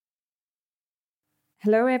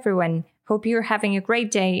Hello, everyone. Hope you're having a great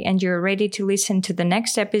day and you're ready to listen to the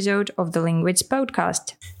next episode of the Linguids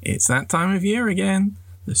podcast. It's that time of year again.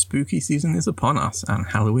 The spooky season is upon us and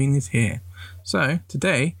Halloween is here. So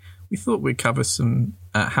today we thought we'd cover some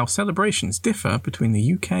how celebrations differ between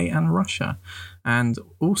the UK and Russia, and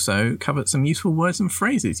also cover some useful words and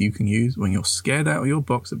phrases you can use when you're scared out of your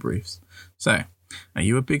boxer briefs. So, are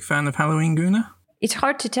you a big fan of Halloween, Guna? It's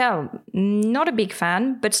hard to tell. Not a big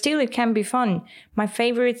fan, but still it can be fun. My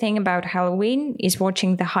favorite thing about Halloween is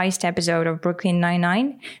watching the heist episode of Brooklyn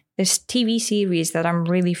Nine-Nine, this TV series that I'm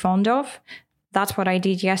really fond of. That's what I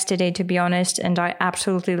did yesterday, to be honest, and I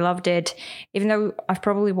absolutely loved it, even though I've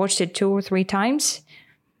probably watched it 2 or 3 times.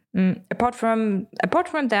 Apart from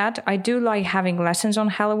that, I do like having lessons on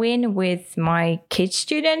Halloween with my kids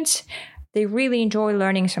students. They really enjoy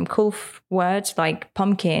learning some cool words like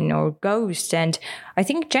pumpkin or ghost. And I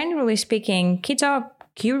think generally speaking, kids are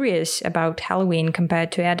curious about Halloween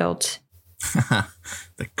compared to adults.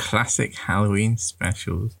 The classic Halloween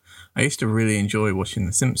specials. I used to really enjoy watching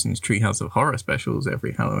the Simpsons Treehouse of Horror specials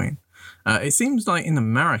every Halloween. It seems like in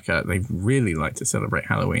America, they really like to celebrate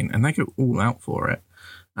Halloween and they go all out for it.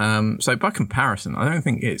 So by comparison, I don't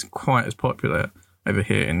think it's quite as popular over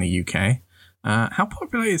here in the UK. How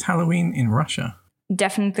popular is Halloween in Russia?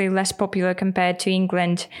 Definitely less popular compared to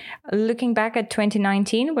England. Looking back at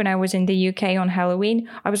 2019, when I was in the UK on Halloween,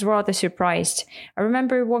 I was rather surprised. I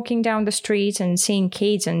remember walking down the streets and seeing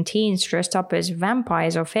kids and teens dressed up as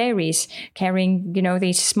vampires or fairies, carrying,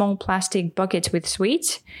 these small plastic buckets with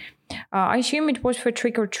sweets. I assume it was for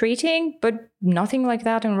trick-or-treating, but nothing like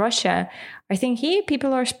that in Russia. I think here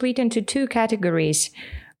people are split into 2 categories.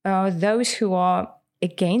 Those who are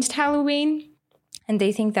against Halloween, and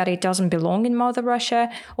they think that it doesn't belong in Mother Russia,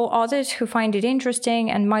 or others who find it interesting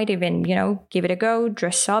and might even, give it a go,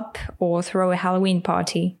 dress up, or throw a Halloween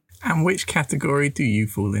party. And which category do you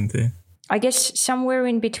fall into? I guess somewhere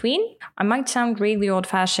in between. I might sound really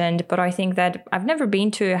old-fashioned, but I think that I've never been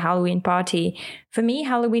to a Halloween party. For me,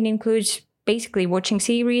 Halloween includes basically watching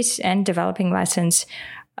series and developing lessons.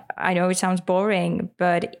 I know it sounds boring,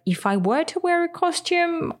 but if I were to wear a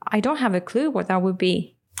costume, I don't have a clue what that would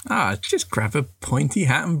be. Just grab a pointy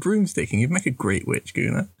hat and broomstick and you'd make a great witch,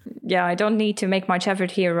 Guna. Yeah, I don't need to make much effort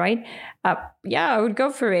here, right? I would go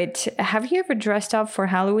for it. Have you ever dressed up for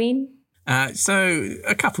Halloween? So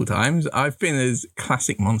a couple times. I've been as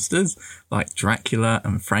classic monsters like Dracula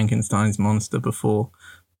and Frankenstein's monster before.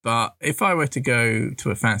 But if I were to go to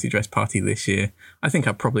a fancy dress party this year, I think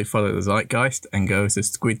I'd probably follow the zeitgeist and go as a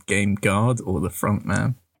Squid Game guard or the front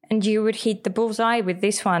man. And you would hit the bullseye with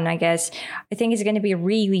this one, I guess. I think it's going to be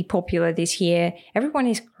really popular this year. Everyone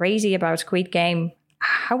is crazy about Squid Game.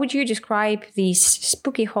 How would you describe this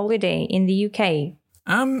spooky holiday in the UK?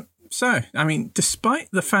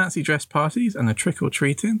 Despite the fancy dress parties and the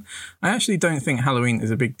trick-or-treating, I actually don't think Halloween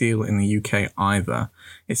is a big deal in the UK either.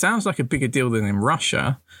 It sounds like a bigger deal than in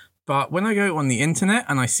Russia, but when I go on the internet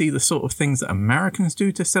and I see the sort of things that Americans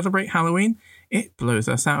do to celebrate Halloween, it blows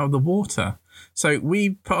us out of the water. So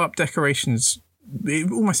we put up decorations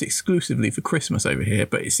almost exclusively for Christmas over here,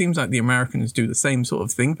 but it seems like the Americans do the same sort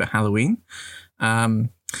of thing for Halloween.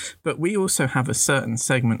 But we also have a certain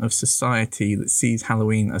segment of society that sees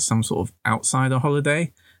Halloween as some sort of outsider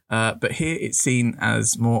holiday. But here it's seen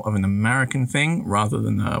as more of an American thing rather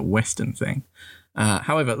than a Western thing.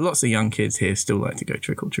 However, lots of young kids here still like to go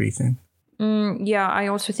trick-or-treating. I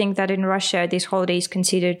also think that in Russia, this holiday is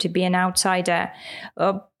considered to be an outsider.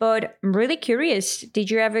 But I'm really curious, did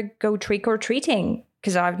you ever go trick-or-treating?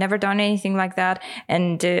 Because I've never done anything like that.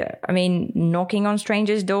 And knocking on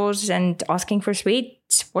strangers' doors and asking for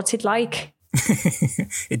sweets, what's it like?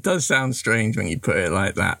 It does sound strange when you put it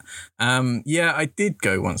like that. I did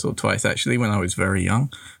go once or twice, actually, when I was very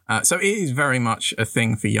young. So it is very much a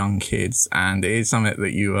thing for young kids, and it is something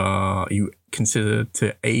that you consider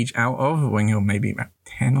to age out of when you're maybe about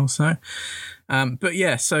 10 or so.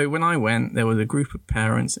 So when I went, there was a group of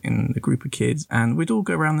parents and a group of kids, and we'd all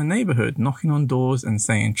go around the neighborhood knocking on doors and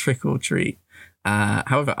saying trick or treat.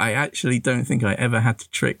 However, I actually don't think I ever had to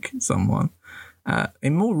trick someone.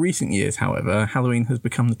 In more recent years, however, Halloween has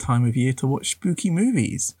become the time of year to watch spooky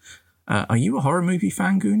movies. Are you a horror movie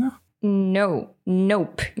fan, Guna?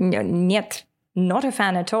 Nope, niet. Not a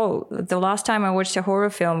fan at all. The last time I watched a horror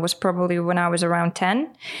film was probably when I was around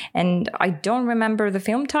 10, and I don't remember the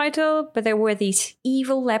film title, but there were these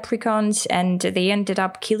evil leprechauns, and they ended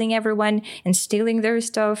up killing everyone and stealing their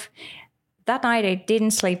stuff. That night I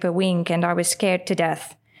didn't sleep a wink, and I was scared to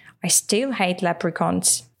death. I still hate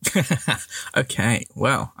leprechauns. Okay,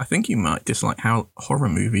 well, I think you might dislike horror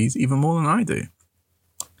movies even more than I do.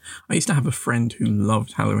 I used to have a friend who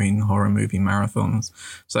loved Halloween horror movie marathons.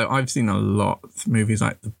 So I've seen a lot of movies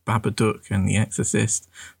like The Babadook and The Exorcist.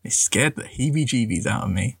 They scared the heebie-jeebies out of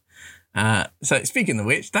me. So speaking of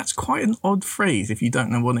which, that's quite an odd phrase if you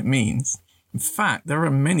don't know what it means. In fact, there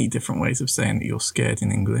are many different ways of saying that you're scared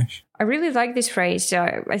in English. I really like this phrase.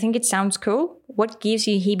 I think it sounds cool. What gives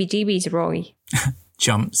you heebie-jeebies, Roy?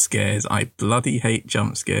 Jump scares. I bloody hate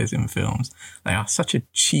jump scares in films. They are such a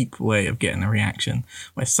cheap way of getting a reaction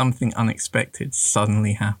where something unexpected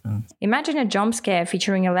suddenly happens. Imagine a jump scare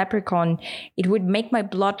featuring a leprechaun. It would make my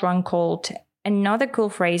blood run cold. Another cool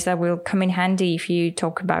phrase that will come in handy if you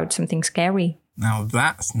talk about something scary. Now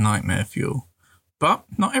that's nightmare fuel. But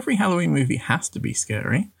not every Halloween movie has to be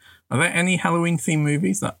scary. Are there any Halloween-themed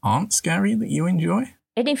movies that aren't scary that you enjoy?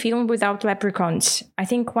 Any film without leprechauns. I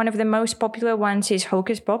think one of the most popular ones is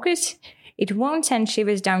Hocus Pocus. It won't send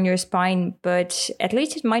shivers down your spine, but at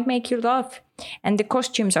least it might make you laugh. And the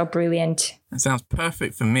costumes are brilliant. That sounds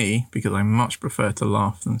perfect for me because I much prefer to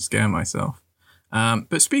laugh than scare myself.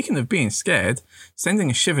 But speaking of being scared,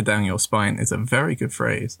 sending a shiver down your spine is a very good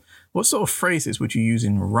phrase. What sort of phrases would you use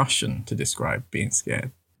in Russian to describe being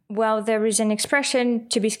scared? Well, there is an expression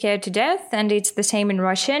to be scared to death, and it's the same in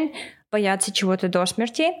Russian, бояться чего-то до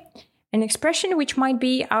смерти. An expression which might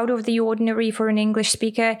be out of the ordinary for an English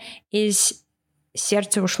speaker is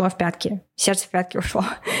сердце ушло в пятки. Сердце в пятки ушло.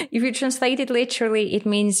 If you translate it literally, it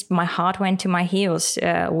means my heart went to my heels.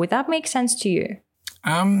 Would that make sense to you?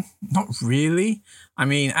 Not really. I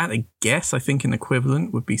mean, at a guess, I think an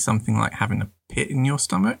equivalent would be something like having a pit in your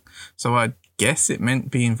stomach. So I guess it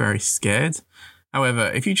meant being very scared.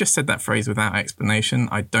 However, if you just said that phrase without explanation,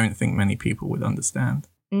 I don't think many people would understand.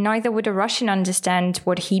 Neither would a Russian understand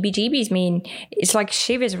what heebie-jeebies mean. It's like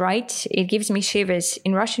shivers, right? It gives me shivers.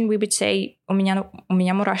 In Russian, we would say у меня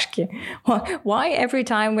мурашки. Why every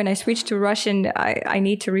time when I switch to Russian, I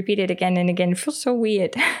need to repeat it again and again? It feels so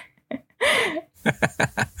weird.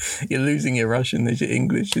 You're losing your Russian as your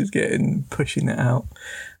English is pushing it out.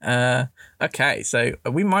 Okay, so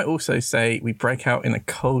we might also say we break out in a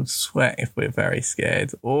cold sweat if we're very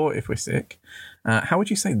scared or if we're sick. How would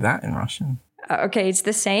you say that in Russian? Okay, it's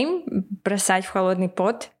the same. Бросать в холодный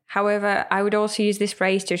пот. However, I would also use this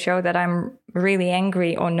phrase to show that I'm really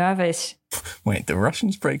angry or nervous. Wait, do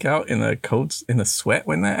Russians break out in a sweat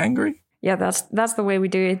when they're angry? Yeah, that's the way we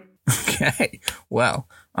do it. Okay, well,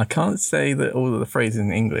 I can't say that all of the phrases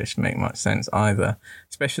in English make much sense either,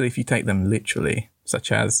 especially if you take them literally,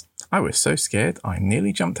 such as, I was so scared I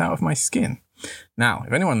nearly jumped out of my skin. Now,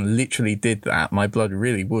 if anyone literally did that, my blood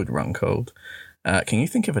really would run cold. Can you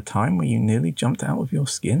think of a time where you nearly jumped out of your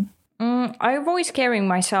skin? I avoid scaring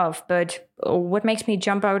myself, but what makes me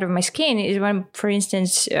jump out of my skin is when, for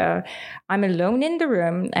instance, I'm alone in the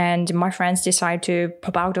room and my friends decide to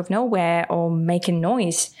pop out of nowhere or make a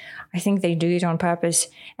noise. I think they do it on purpose,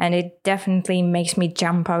 and it definitely makes me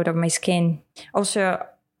jump out of my skin. Also,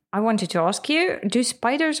 I wanted to ask you, do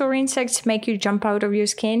spiders or insects make you jump out of your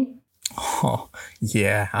skin? Oh,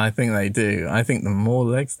 yeah, I think they do. I think the more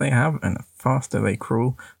legs they have and the faster they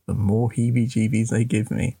crawl, the more heebie-jeebies they give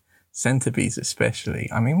me. Centipedes especially.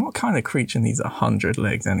 I mean, what kind of creature needs 100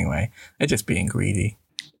 legs anyway? They're just being greedy.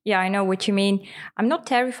 Yeah, I know what you mean. I'm not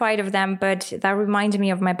terrified of them, but that reminds me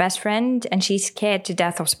of my best friend, and she's scared to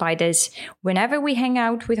death of spiders. Whenever we hang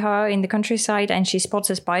out with her in the countryside and she spots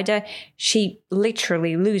a spider, she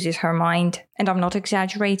literally loses her mind. And I'm not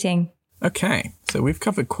exaggerating. Okay, so we've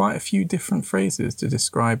covered quite a few different phrases to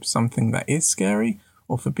describe something that is scary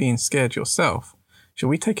or for being scared yourself. Shall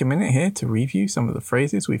we take a minute here to review some of the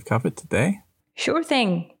phrases we've covered today? Sure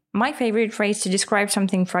thing. My favorite phrase to describe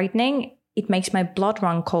something frightening, it makes my blood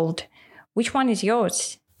run cold. Which one is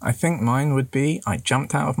yours? I think mine would be, I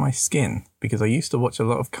jumped out of my skin, because I used to watch a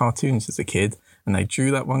lot of cartoons as a kid, and they drew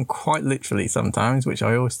that one quite literally sometimes, which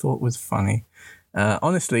I always thought was funny.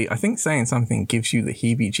 Honestly, I think saying something gives you the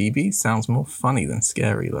heebie-jeebies sounds more funny than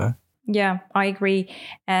scary, though. Yeah, I agree.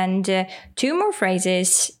 And 2 more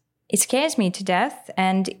phrases. It scares me to death,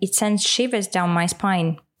 and it sends shivers down my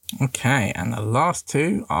spine. Okay, and the last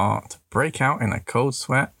 2 are to break out in a cold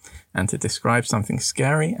sweat and to describe something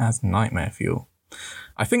scary as nightmare fuel.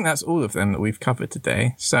 I think that's all of them that we've covered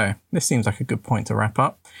today, so this seems like a good point to wrap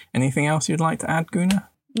up. Anything else you'd like to add, Guna?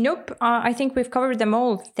 Nope, I think we've covered them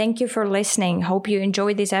all. Thank you for listening. Hope you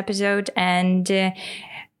enjoyed this episode, and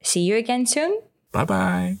see you again soon.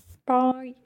 Bye-bye. Bye.